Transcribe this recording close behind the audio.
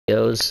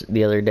videos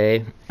the other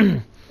day.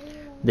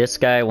 This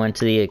guy went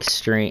to the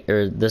extreme,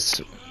 or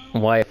this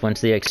wife went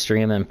to the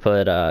extreme and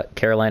put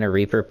Carolina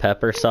Reaper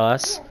pepper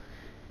sauce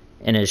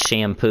in his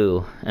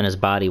shampoo and his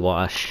body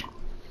wash.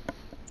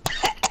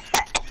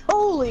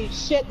 Holy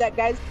shit, that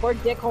guy's poor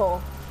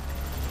dickhole.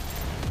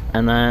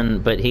 And then,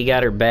 but he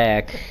got her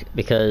back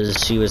because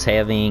she was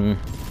having,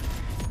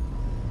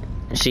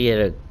 she had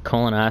a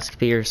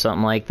colonoscopy or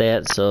something like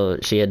that, so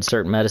she had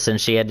certain medicine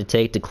she had to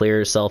take to clear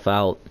herself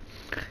out.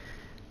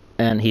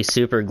 And he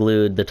super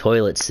glued the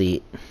toilet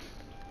seat.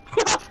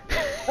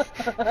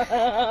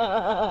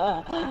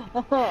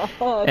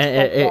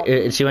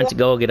 And she went to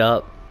go get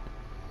up.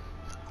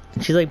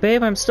 And she's like,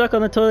 babe, I'm stuck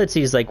on the toilet seat.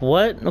 He's like,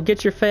 what? Well,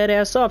 get your fat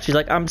ass up. She's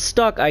like, I'm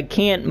stuck. I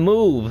can't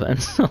move.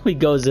 And so he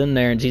goes in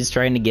there and she's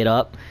trying to get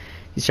up.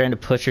 She's trying to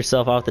push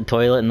herself off the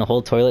toilet and the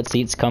whole toilet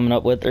seat's coming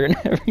up with her and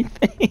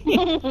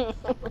everything.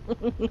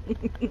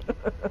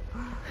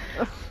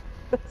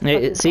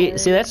 See,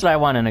 that's what I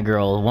want in a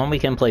girl. One we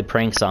can play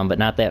pranks on, but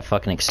not that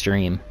fucking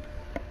extreme.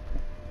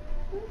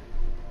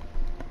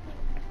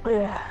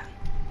 Yeah.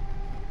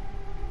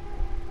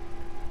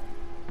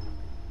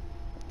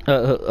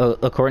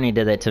 Courtney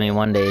did that to me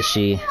one day.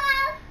 She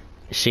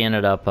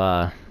ended up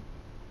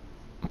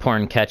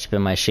pouring ketchup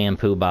in my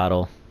shampoo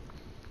bottle.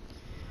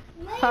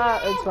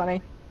 It's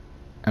funny.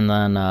 And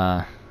then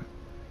I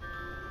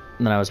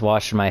was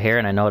washing my hair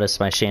and I noticed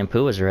my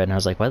shampoo was red and I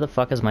was like, why the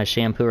fuck is my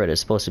shampoo red?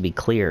 It's supposed to be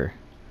clear.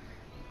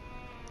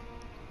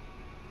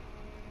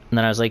 And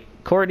then I was like,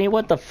 Courtney,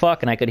 what the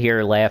fuck? And I could hear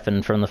her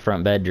laughing from the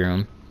front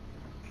bedroom.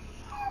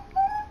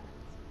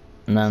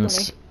 And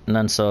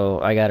then so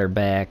I got her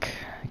back.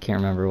 I can't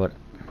remember what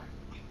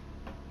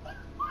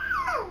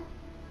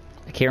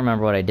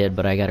I did,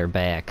 but I got her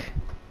back.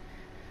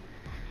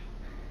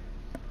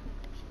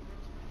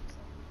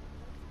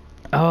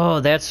 Oh,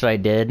 that's what I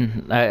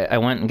did. I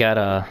went and got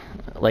a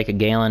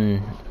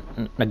gallon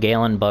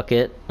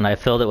bucket and I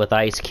filled it with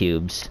ice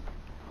cubes.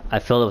 I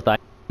filled it with ice.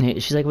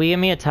 She's like, will you give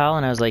me a towel?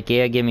 And I was like,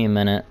 yeah, give me a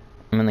minute.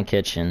 I'm in the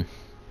kitchen.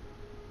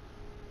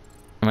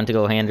 I went to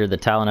go hand her the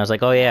towel and I was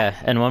like, oh yeah,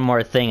 and one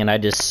more thing, and I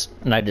just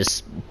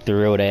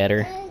threw it at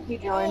her. You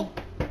join.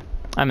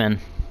 I'm in.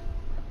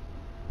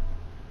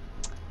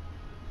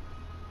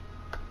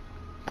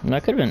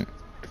 That could have been.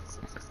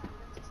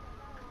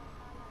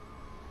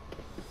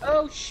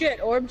 Oh shit,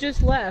 Orb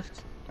just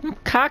left.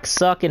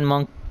 Cocksucking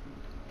monk.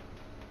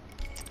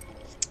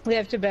 We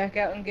have to back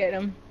out and get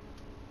him.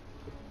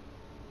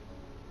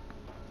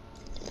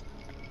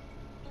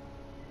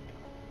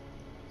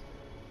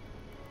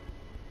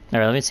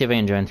 Alright, let me see if I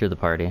can join through the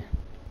party.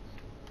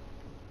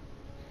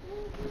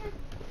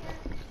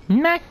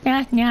 Nah,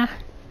 nah, nah.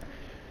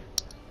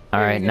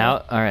 Alright, now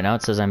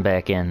it says I'm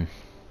back in.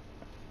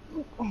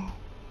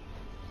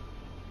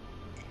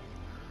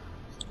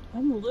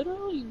 I'm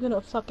literally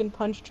gonna fucking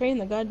punch Trey in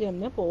the goddamn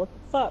nipple. What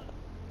the fuck?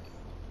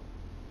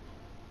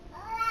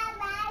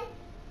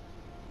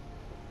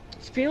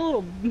 Just be a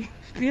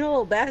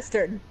little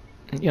bastard.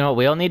 You know,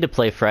 we all need to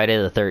play Friday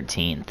the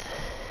 13th.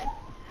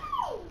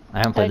 I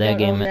haven't played that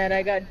game.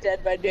 I got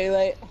Dead by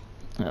Daylight.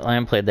 I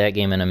haven't played that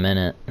game in a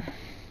minute.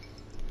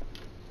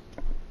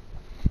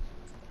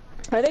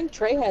 I think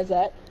Trey has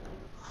that.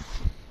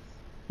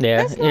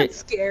 Yeah. That's not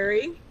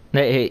scary.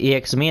 Yeah,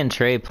 because me and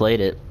Trey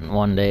played it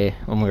one day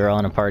when we were all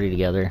in a party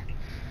together.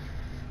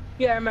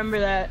 Yeah, I remember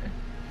that.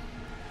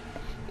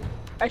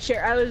 I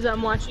was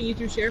watching you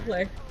through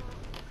SharePlay.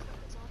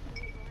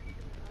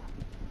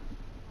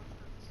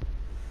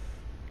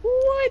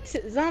 What?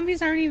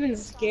 Zombies aren't even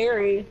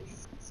scary.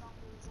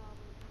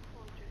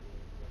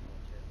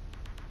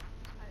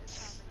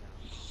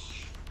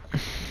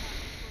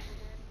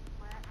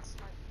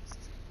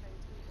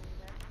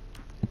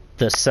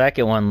 The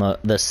second one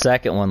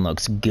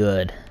looks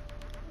good.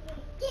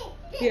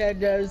 Yeah, it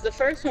does. The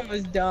first one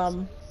was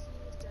dumb.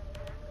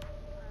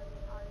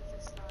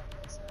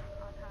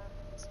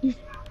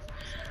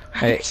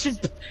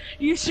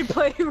 You should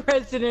play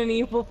Resident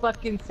Evil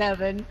fucking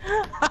 7.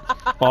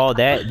 Oh,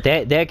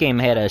 that game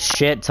had a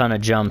shit ton of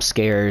jump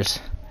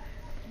scares.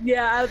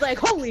 Yeah, I was like,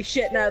 holy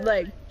shit, and I'd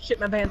like shit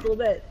my pants a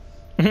little bit.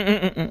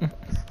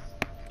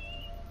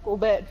 Cool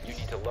bit. You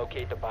need to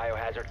locate the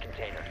biohazard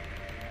container.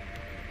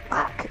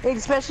 Fuck.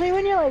 Especially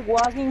when you're like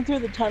walking through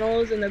the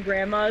tunnels and the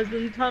grandma's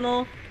in the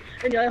tunnel,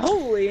 and you're like,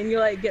 holy, and you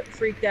like get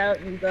freaked out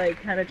and you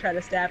like kind of try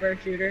to stab her,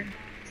 shoot her.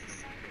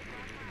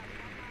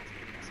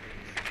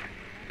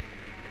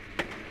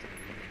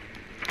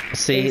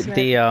 See,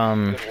 the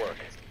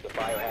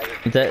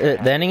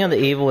ending of the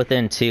Evil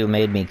Within 2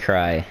 made me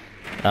cry.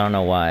 I don't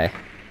know why.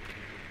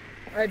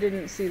 I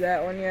didn't see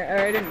that one yet,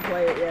 or I didn't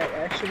play it yet.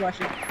 I should watch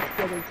it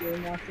the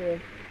game after.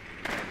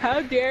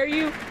 How dare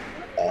you?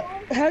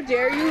 How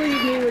dare you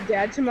leave me with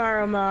Dad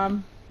tomorrow,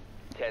 Mom?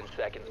 10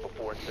 seconds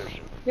before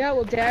insertion. Yeah,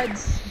 well,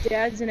 Dad's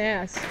an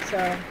ass,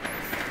 so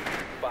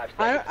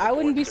I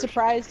wouldn't be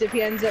surprised if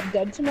he ends up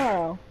dead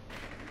tomorrow.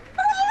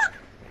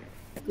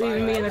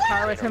 Leaving me in the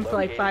car with him for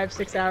like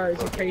 5-6 hours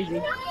is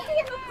crazy.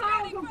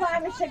 For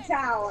 5 or 6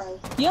 hours.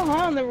 Yeah,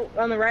 huh?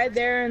 On the ride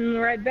there and the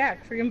ride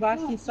back. Freaking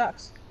Boston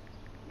sucks.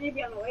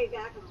 Maybe on the way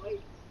back, on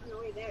the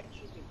way there, it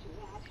shouldn't be too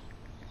bad.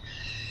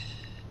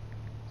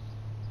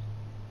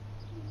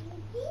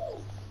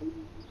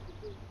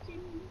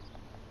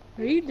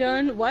 Are you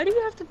done? Why do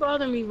you have to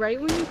bother me right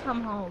when you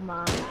come home,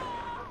 Mom?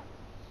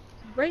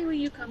 Right when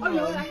you come Oh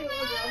no, home. I know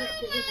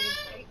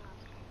right?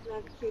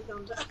 Not she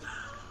comes up.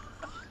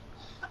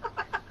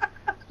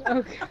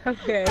 Okay.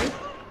 Okay.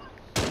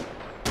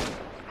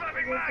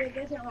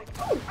 This, I'm like,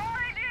 oh!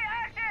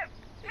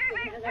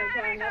 And there's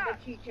another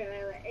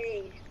teacher,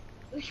 aide.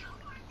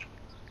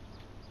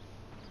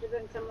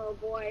 Then some little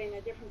boy in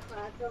a different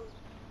classroom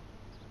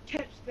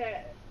touched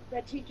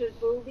the teacher's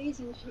boobies,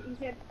 and he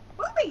said,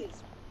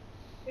 boobies!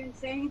 Didn't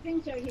say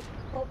anything, so he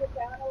pulled it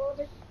down a little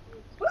bit.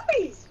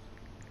 Boobies!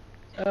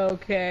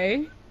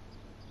 Okay.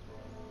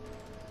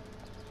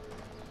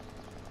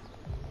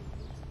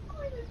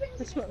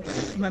 That's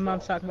what my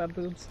mom's talking about,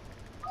 boobs.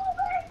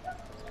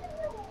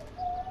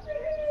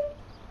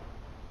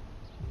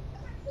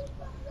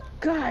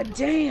 God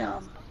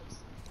damn!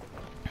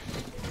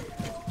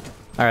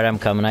 Alright, I'm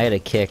coming. I had a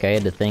kick. I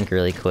had to think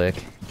really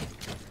quick.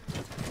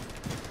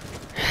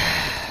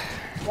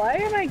 Why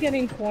am I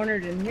getting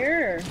cornered in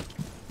here?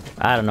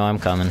 I don't know, I'm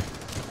coming.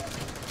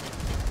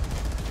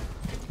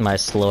 My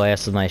slow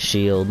ass with my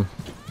shield.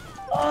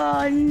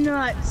 Oh,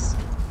 nuts!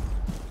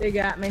 They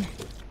got me.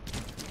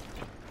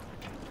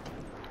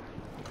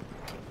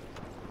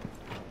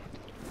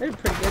 They're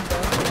pretty good,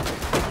 though.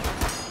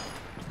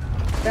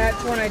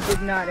 That's one I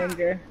did not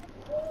injure.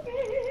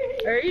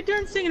 Are you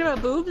done singing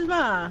about boobs,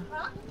 Ma?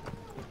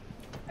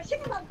 I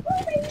sing about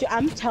boobies!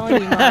 I'm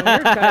telling you, Mom, you're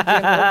a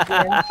goddamn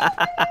lesbian.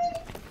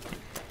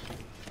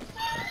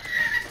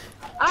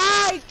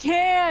 I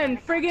can!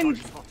 Friggin'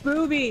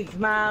 boobies,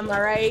 Mom,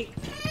 alright?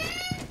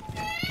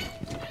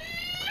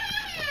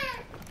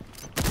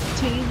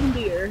 Titties and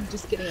beer.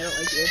 Just kidding, I don't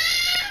like beer.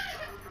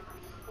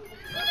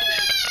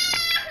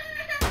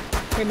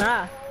 Hey,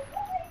 Ma.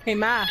 Hey,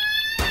 Ma.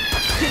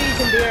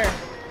 Titties and beer.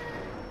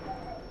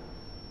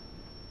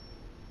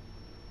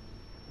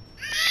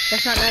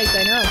 That's not nice,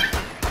 I know.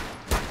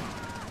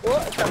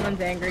 Oh,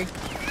 someone's angry.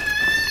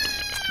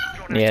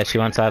 Yeah, she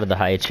wants out of the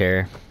high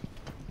chair.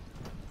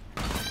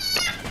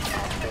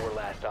 Four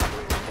last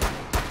operators.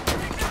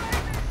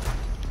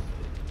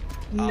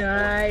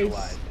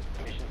 Nice.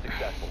 Mission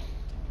successful.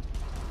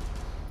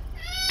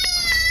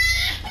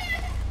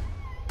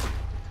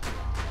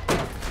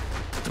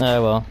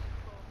 Oh well.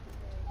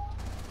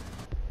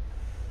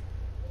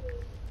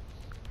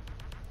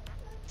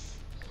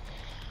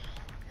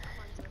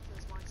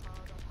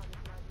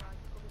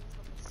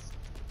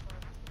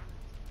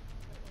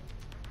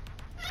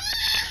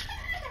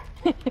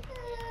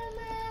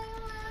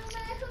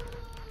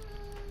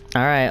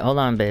 Alright, hold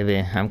on,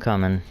 baby. I'm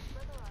coming.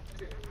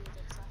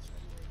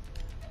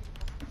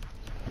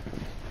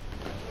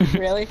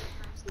 Really?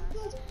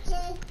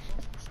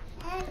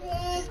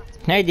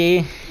 Hey,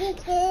 D.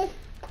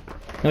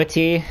 What's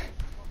he?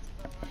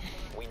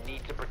 We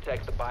need to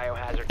protect the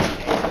biohazard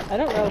container. I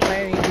don't know if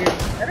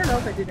I don't know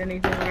if I did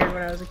anything weird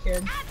when I was a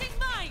kid.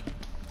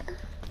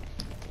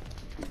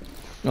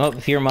 Well,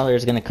 if your mother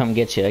is gonna come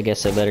get you, I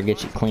guess I better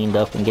get you cleaned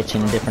up and get you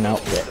in a different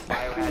outfit. The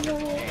biohazard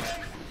container.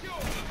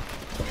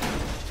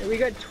 We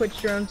got Twitch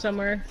drone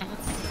somewhere.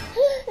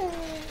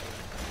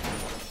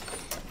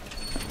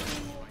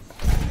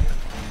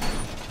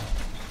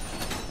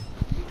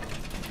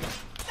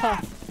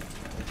 Huh.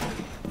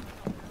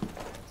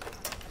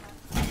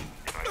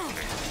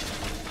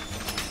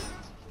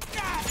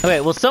 Okay,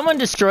 will someone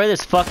destroy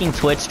this fucking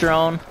Twitch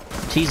drone?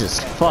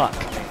 Jesus fuck.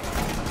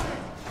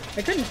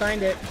 I couldn't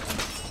find it.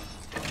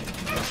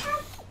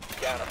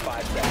 Down to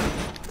 5 seconds.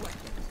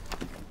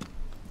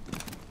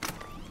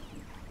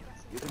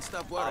 You can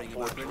stop Op worrying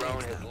 4 about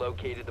drone has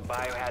located the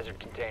biohazard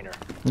container.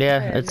 Yeah,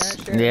 I'm it's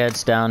not sure. yeah,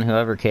 it's down.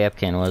 Whoever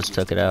Capcan was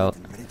took it out.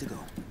 Ready to go.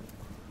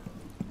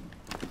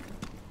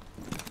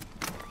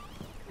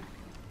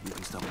 You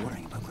can stop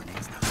worrying about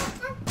grenades now.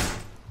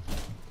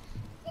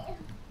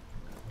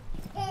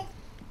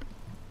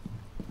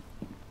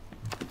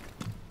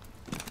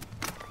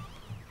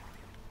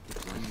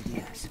 Deploying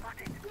ADS.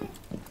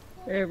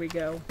 There we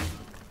go.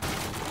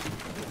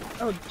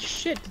 Oh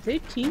shit, did they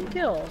team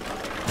kill?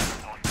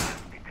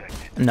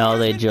 No,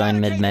 they joined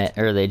mid-match,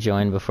 or they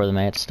joined before the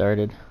match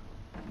started.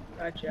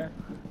 Gotcha.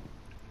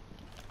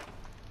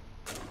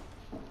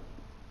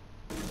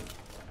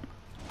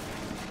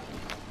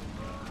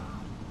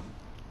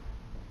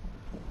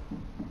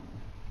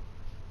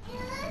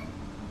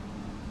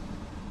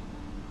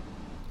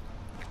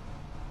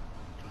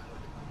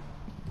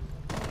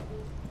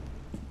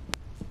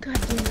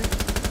 God damn it.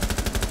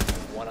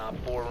 One Op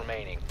 4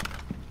 remaining.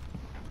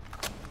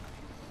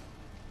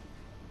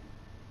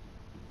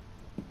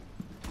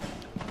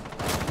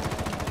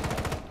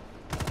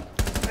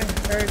 I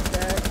heard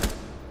that.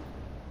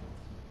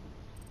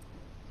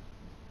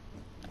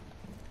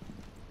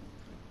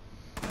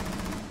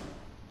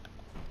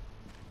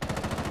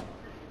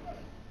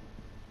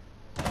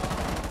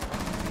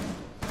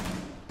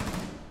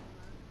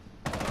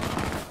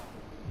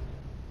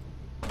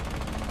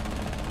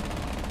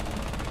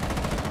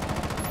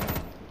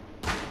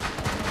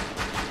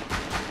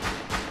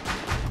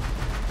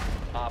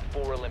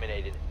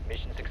 eliminated.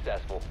 Mission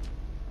successful.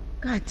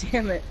 God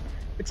damn it.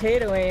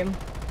 Potato aim.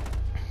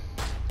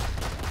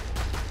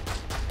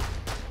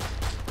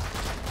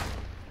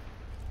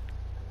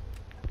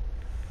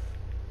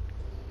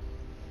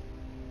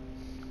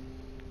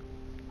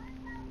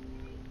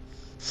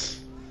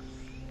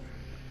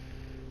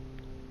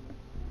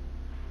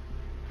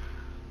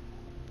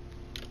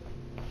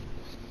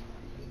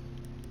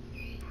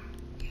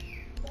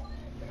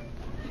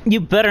 You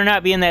better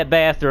not be in that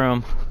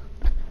bathroom.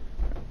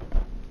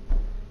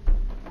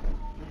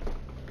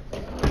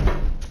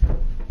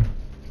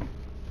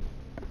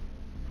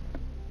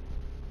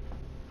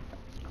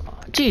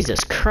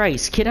 Jesus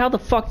Christ, kid, how the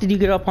fuck did you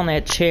get up on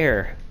that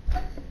chair?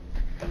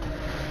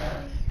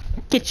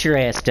 Get your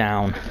ass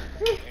down.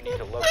 You need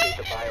to locate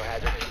the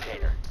biohazard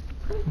container.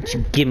 Don't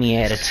you give me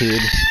attitude.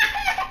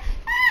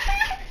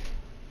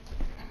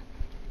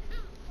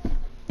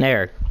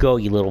 There, go,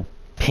 you little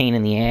pain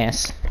in the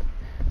ass.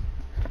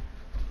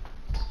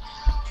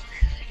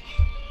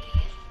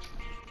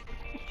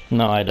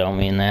 No, I don't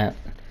mean that.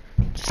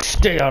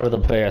 Stay out of the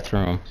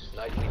bathroom.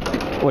 Nicely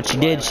done. What she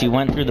did, she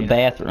went through the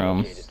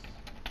bathroom.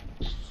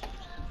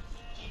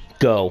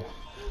 Go.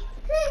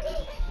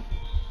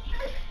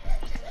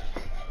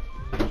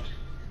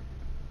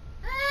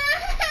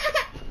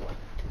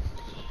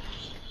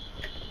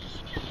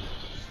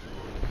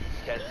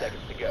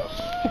 Seconds to go.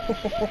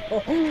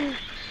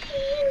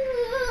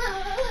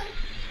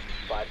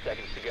 5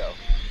 seconds to go.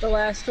 The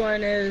last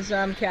one is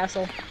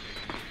castle.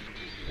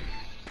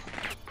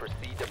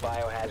 Proceed to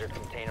biohazard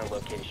container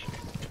location.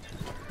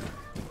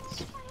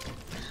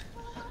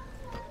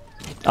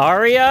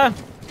 Aria?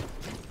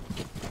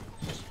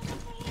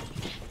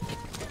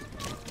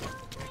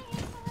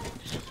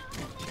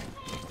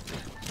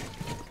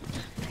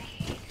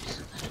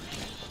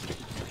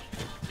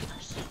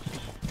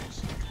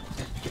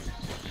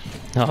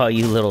 Oh,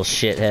 you little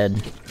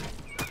shithead.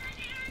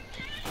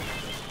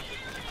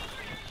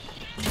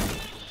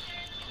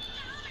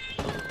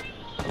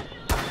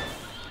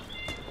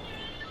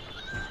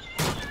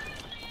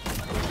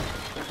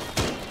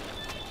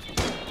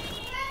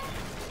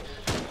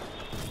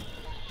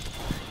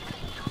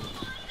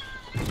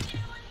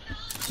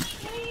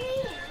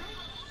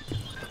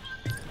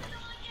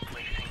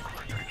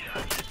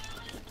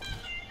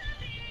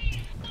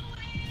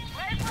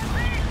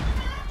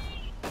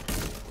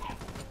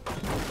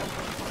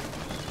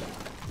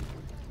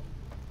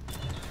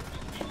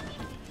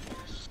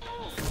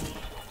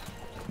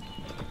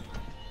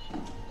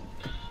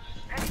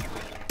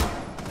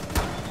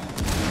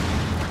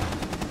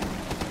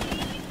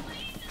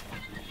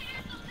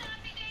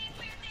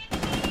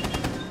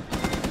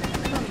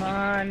 Come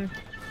on.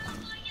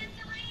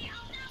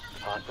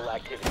 Hostile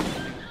activity.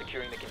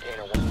 Securing the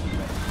container once it's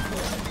ready.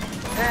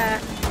 Ah.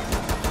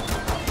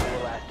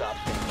 4 last stop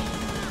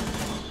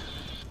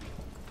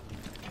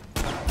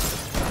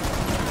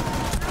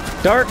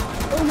standing. Dark.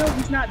 Oh no,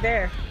 he's not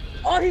there.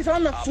 Oh, he's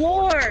on the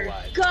floor.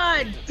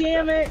 God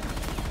damn it.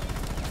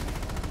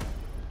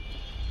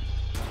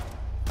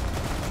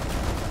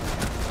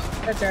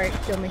 That's alright,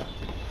 kill me.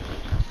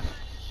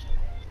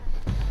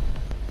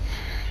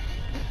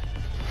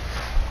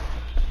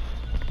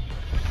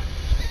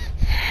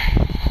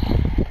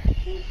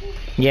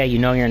 Yeah, you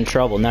know you're in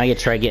trouble. Now you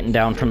try getting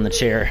down from the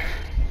chair.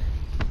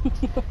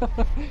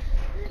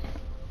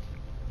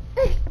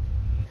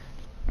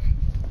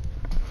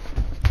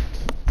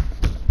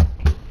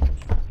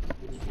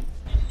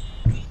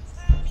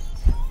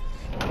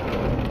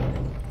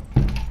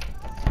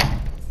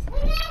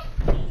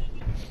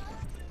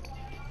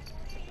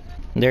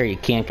 There, you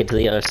can't get to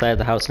the other side of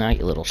the house now,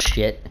 you little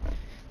shit.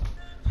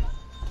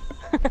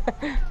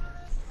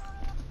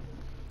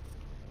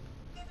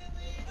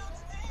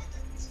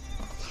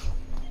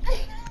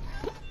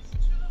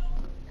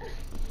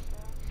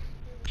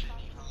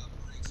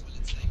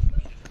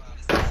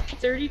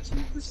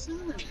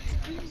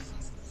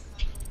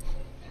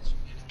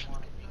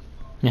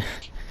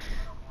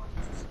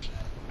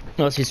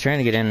 Well, she's trying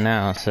to get in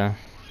now, so.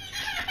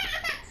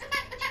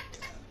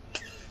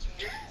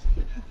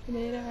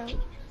 It out.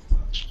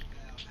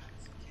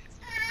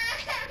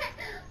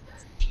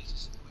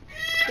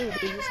 Ooh,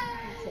 this is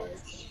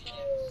close.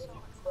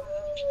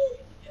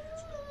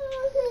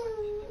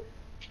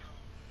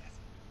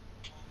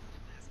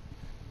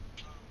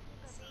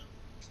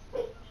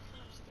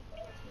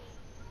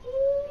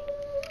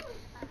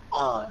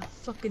 Oh, I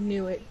fucking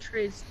knew it.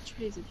 Trey's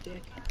a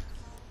dick.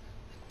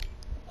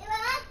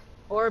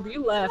 Orb,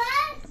 you left.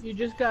 You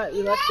left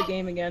the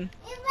game again.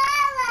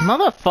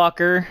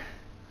 Motherfucker.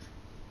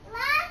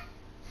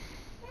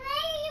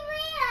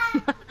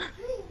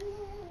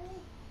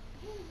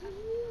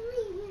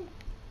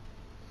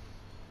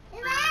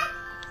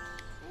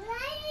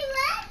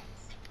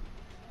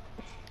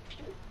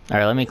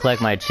 Alright, let me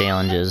collect my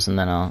challenges and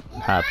then I'll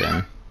hop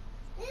in.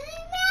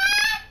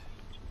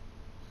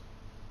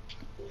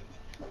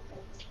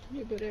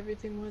 Yeah, but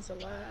everything was a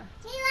lie.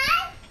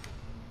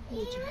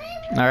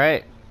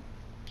 Alright.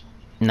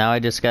 Now I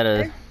just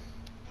gotta...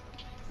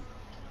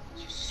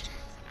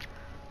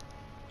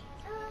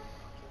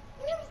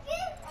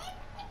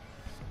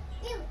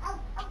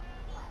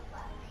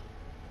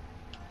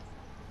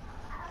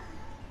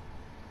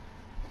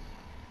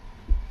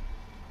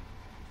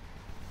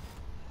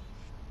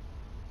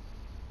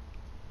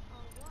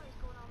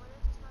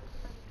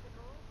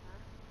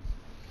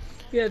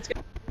 Yeah, it's good.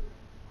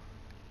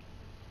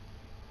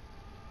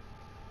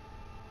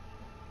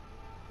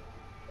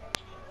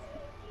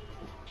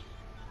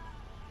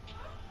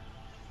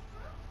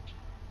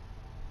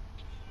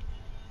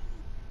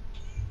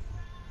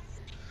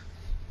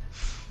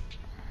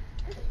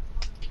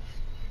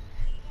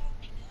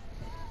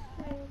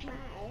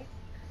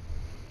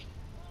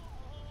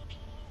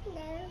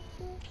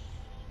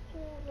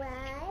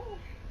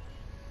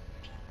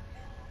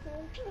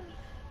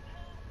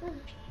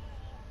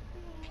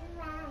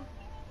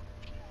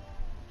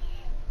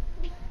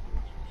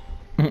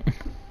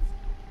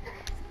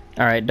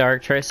 Alright,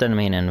 Dark, try sending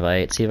me an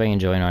invite. See if I can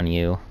join on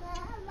you.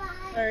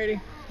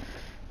 Alrighty.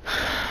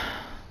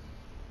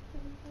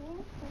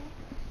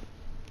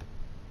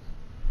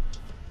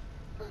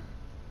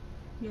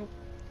 Nope.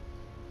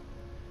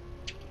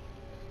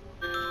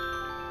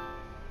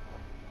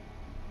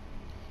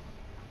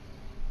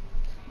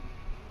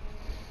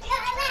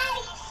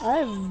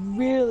 I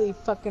really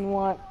fucking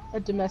want a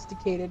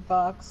domesticated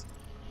fox.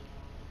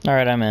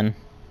 Alright, I'm in.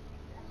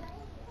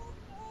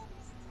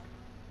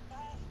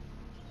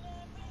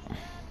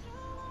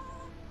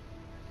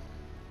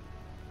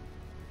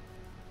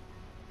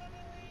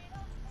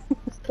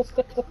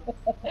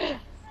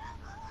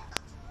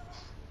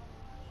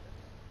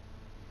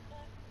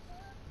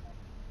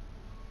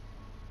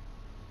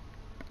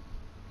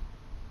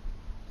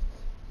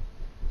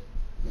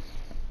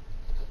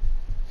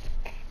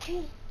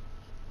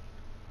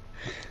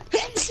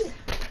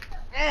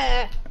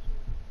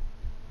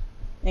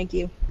 Thank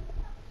you.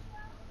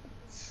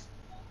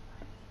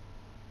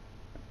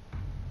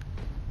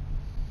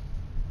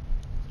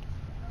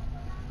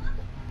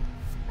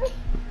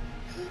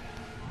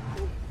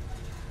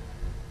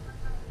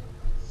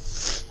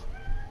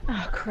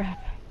 Oh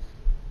crap.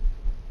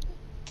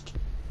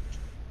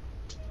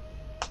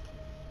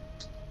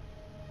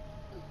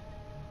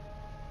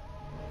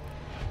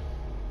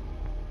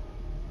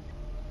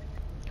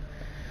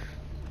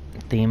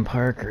 Theme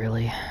park,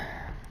 really?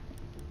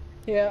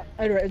 Yeah,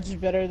 it's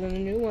better than the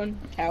new one.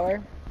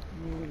 Tower.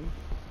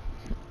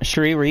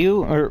 Sheree,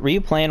 were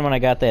you playing when I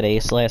got that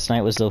ace last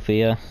night with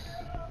Zofia?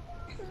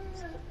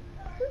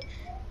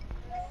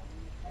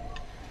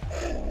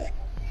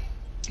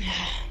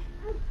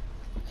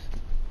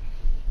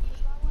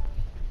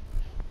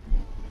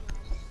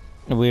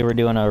 We were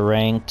doing a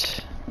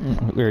ranked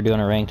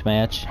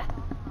match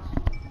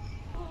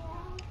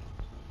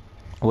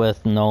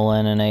with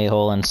Nolan and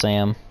A-Hole and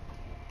Sam.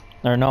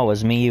 Or no, it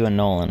was me, you, and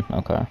Nolan.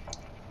 Okay.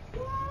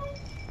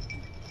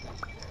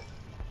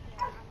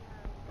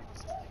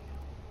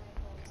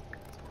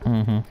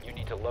 Mm-hmm. You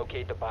need to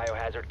locate the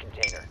biohazard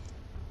container.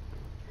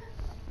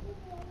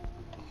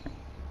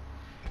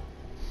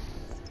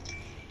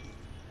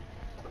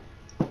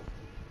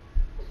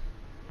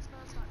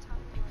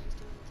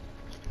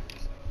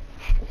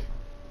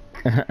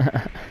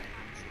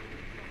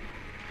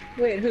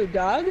 Wait, who?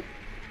 Dog?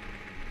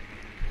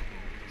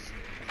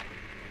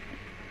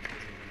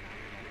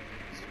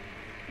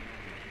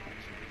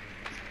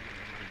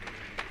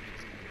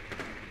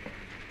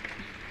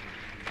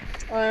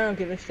 Oh, I don't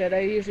give a shit. I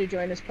usually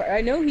join his part.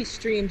 I know he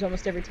streams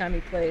almost every time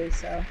he plays,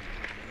 so.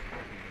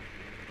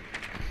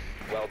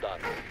 Well done.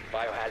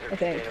 Biohazard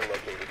Okay. container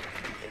located.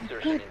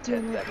 Insertion in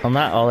 10 seconds. Well,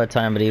 not all the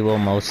time, but he will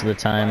most of the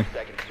time. 5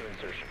 seconds to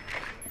insertion.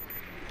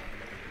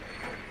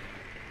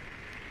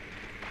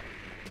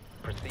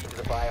 Proceed to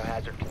the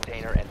biohazard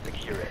container and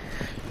secure it.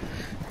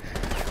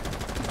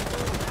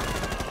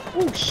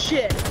 Oh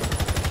shit!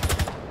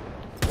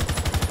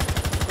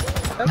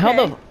 Okay. How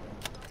the...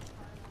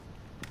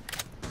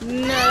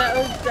 No,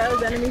 that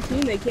was enemy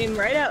team. They came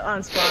right out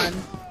on spawn.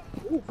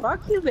 Ooh,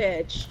 fuck you,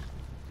 bitch.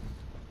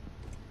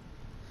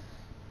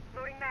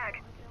 Loading mag.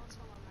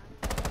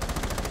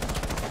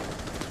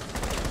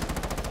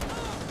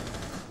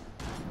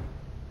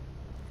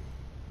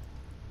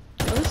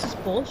 Oh, this is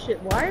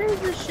bullshit. Why is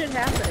this shit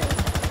happening?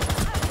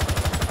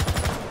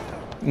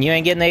 You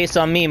ain't getting the ace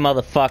on me,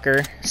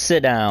 motherfucker.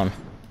 Sit down.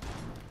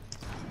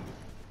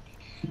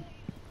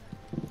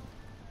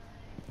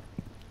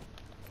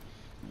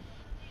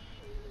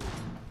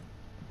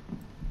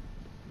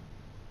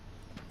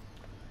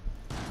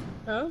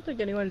 I don't think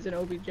anyone's in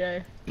OBJ.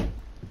 Oh.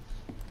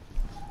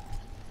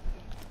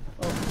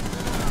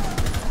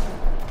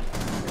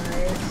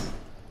 Nice.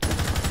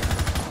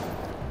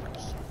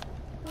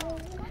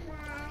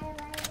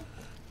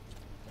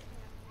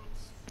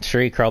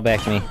 Sheree, crawl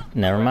back to me.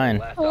 Never mind.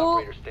 Last Oh.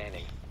 operator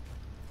standing.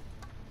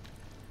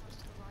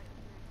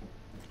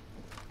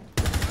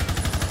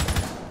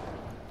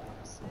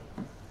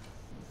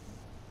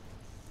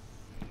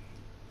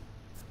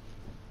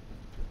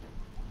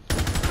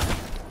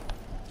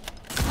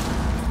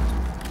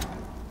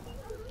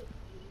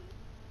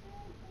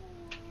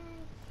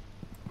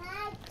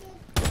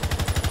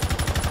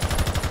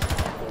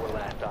 Four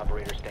last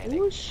operator standing.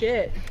 Oh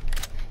shit.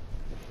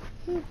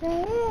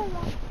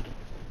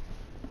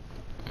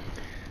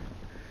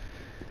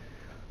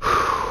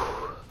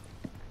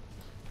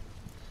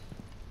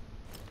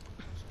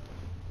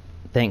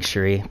 Thanks,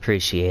 Sheree.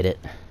 Appreciate it.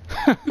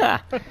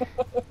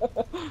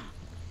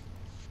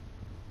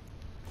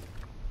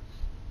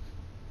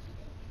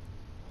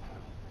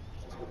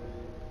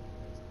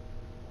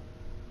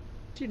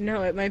 Dude,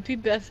 no, it might be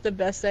the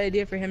best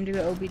idea for him to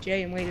go OBJ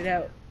and wait it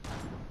out.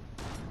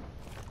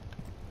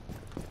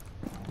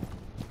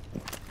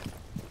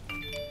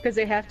 Because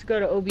they have to go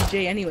to OBJ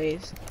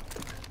anyways.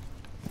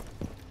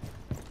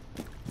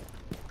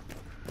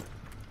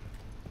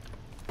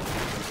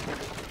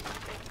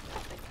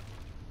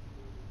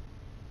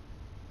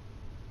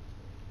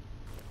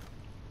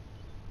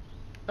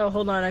 Oh,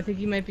 hold on, I think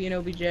you might be an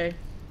OBJ.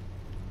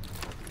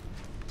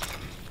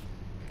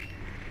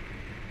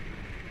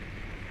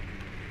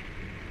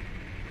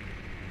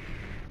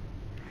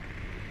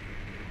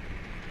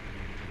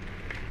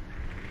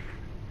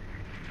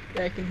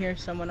 Yeah, I can hear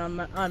someone on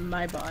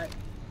my bot.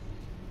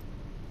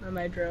 On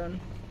my drone.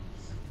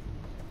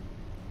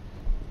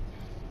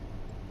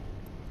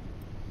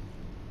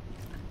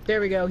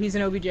 There we go, he's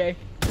an OBJ.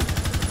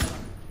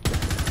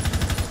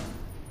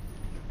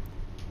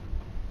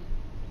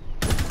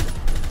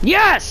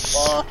 Yes!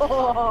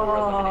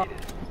 Oh.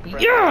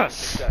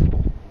 Yes!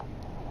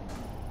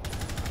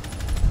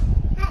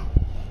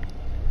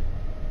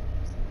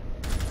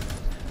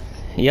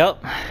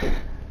 Yep.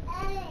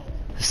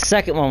 The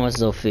second one was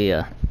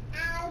Zofia.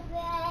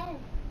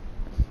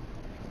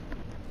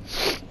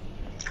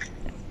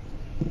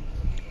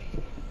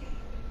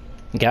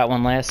 Got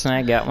one last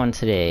night, got one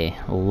today.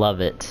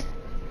 Love it.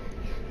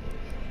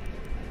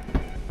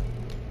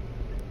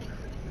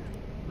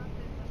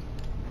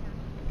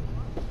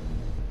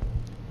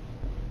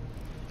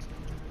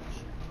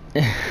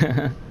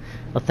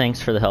 Well,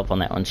 thanks for the help on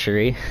that one,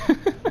 Shuri.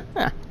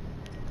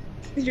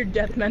 Your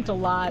death meant a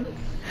lot.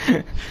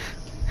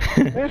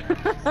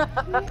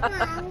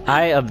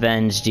 I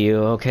avenged you,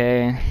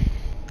 okay?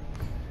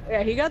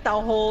 Yeah, he got the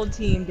whole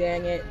team,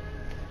 dang it.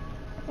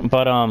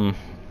 But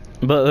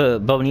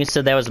when you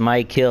said that was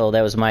my kill,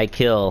 that was my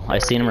kill. I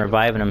seen him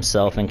reviving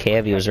himself and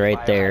Cavi was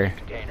right there.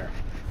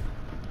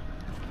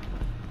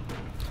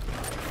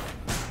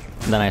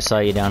 And then I saw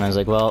you down, I was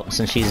like, well,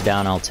 since she's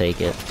down, I'll take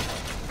it.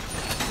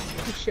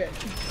 Shit.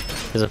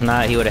 Because if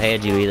not, he would have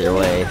had you either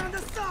way.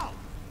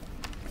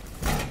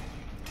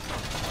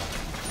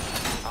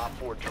 Op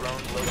 4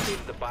 drone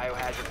located the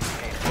biohazard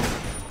container.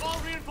 All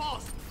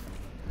reinforced.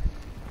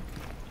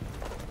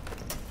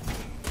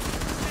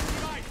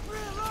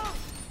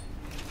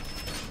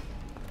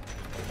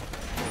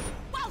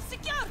 Well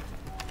secured.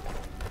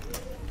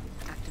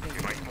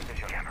 Activate.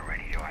 Camera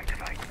ready to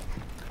activate.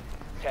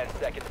 10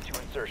 seconds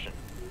to insertion.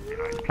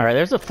 Alright,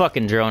 there's a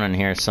fucking drone in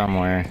here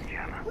somewhere.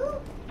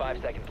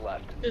 5 seconds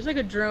left. There's like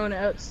a drone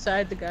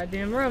outside the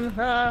goddamn room.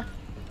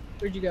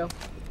 Where'd you go?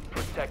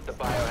 Protect the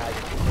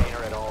biohazard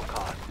container at all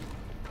costs.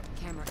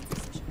 Camera in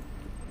position.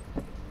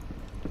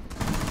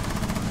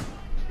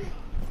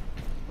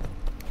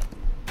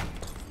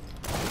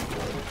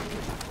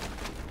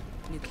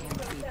 New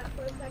camera feed up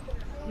and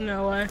running.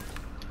 No way.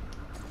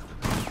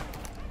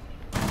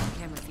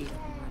 Camera feed up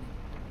and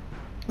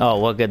running. Oh,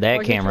 what good that Oh,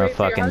 he's camera right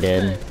for your fucking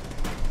did. husband.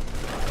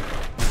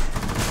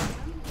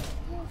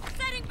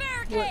 Setting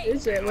barricade. What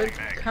is it? What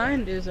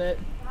kind is it?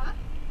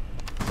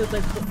 So it's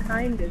like, what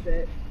kind is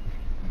it?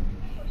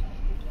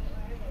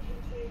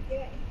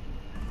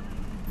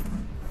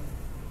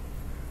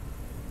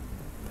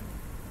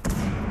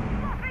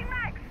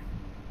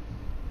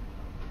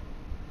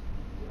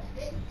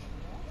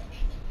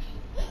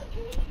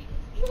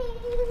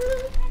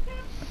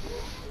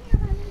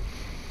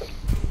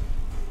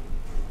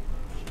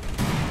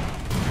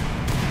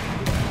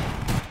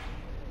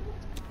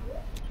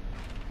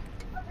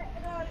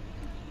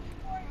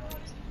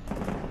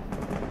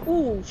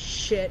 Ooh,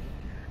 shit.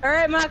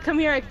 Alright, Ma, come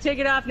here. I can take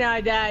it off now.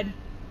 I died.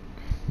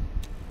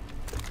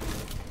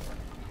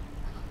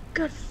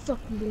 God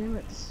fucking damn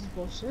it. This is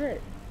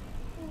bullshit.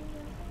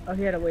 Oh,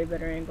 he had a way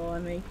better angle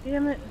on me.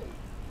 Damn it.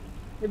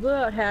 They blew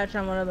out hatch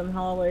on one of them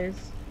hallways.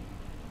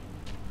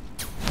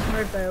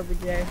 Right by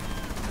OBJ.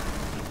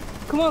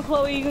 Come on,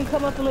 Chloe. You can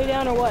come up and lay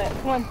down or what?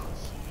 Come on.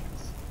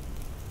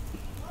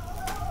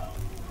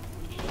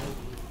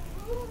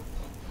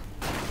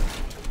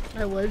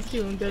 I was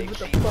doing good. What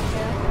the fuck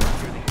happened?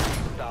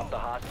 Stop the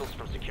hostiles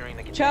from securing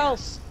the container.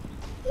 Chelsea!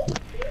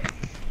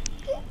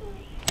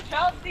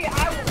 Chelsea,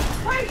 I will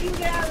fight you to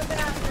get out of the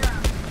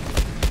bathroom.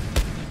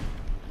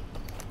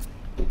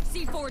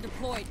 C4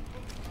 deployed.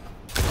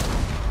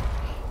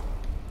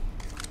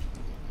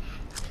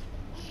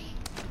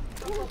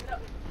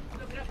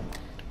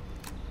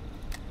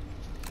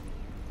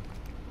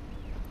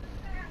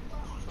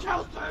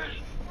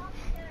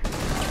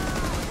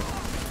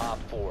 Op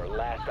 4,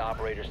 last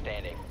operator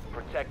standing.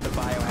 Protect the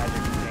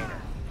biohazard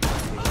container.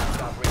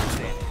 Last operator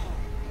standing.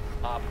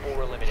 Op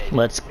 4 eliminated.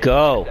 Let's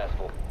go.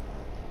 Successful.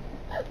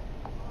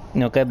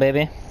 You okay,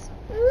 baby?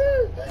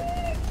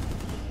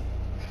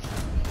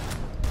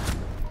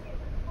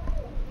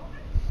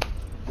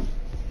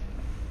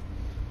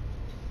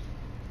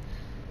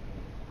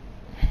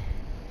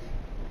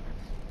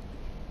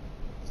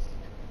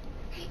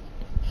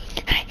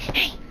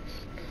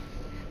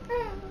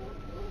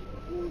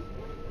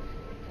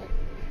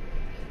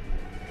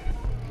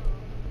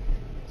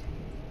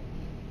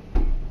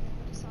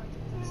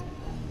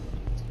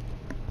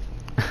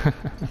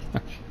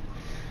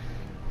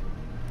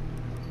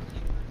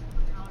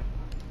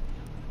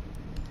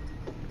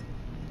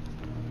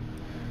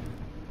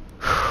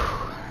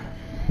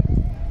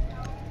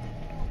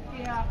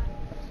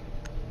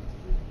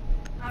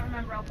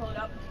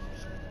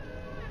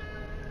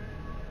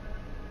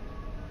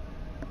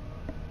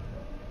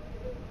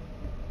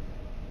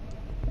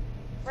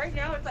 Right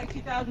now it's like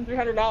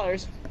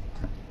 $2,300.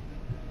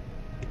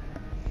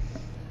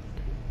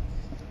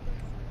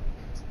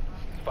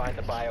 Find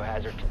the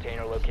biohazard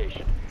container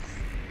location.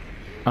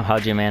 Oh,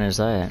 how'd you manage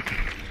that?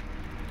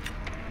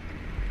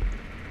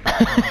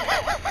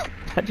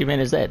 How'd you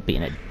manage that,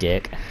 being a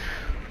dick?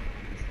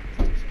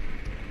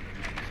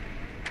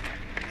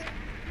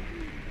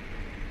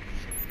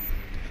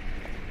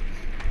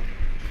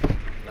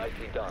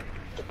 Nicely done.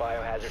 The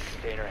biohazard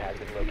container has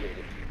been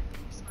located.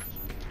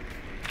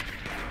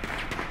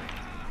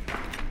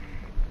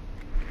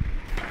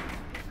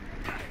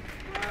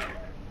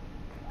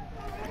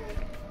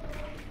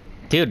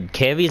 Dude,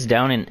 Cavy's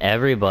downing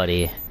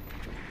everybody.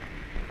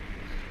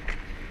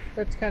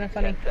 That's kind of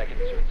funny. 10 seconds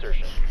to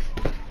insertion.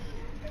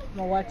 I'm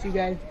gonna watch you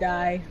guys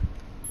die.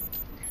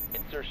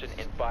 Insertion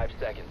in 5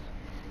 seconds.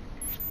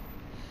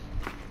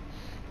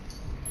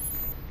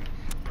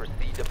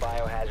 Proceed to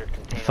biohazard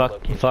container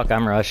location. Fuck,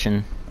 I'm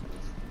rushing.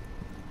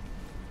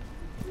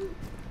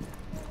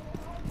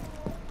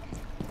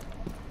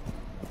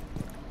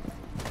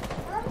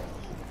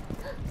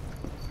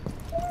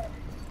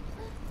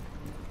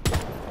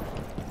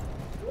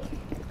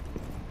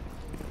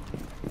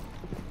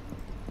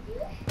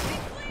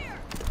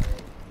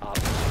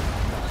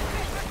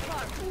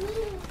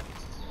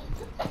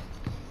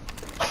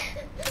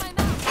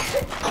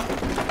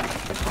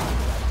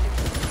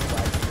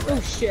 Oh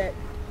shit.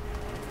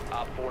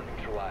 Op 4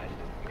 neutralized.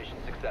 Mission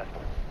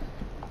successful.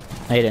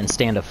 I didn't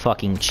stand a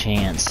fucking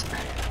chance.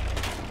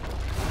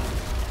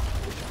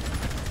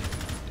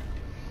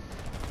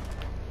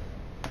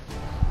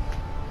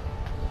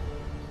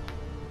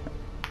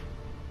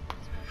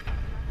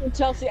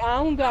 Chelsea,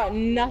 I don't got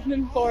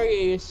nothing for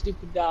you, you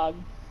stupid dog.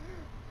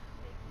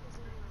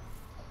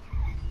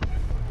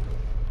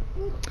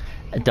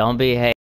 Don't be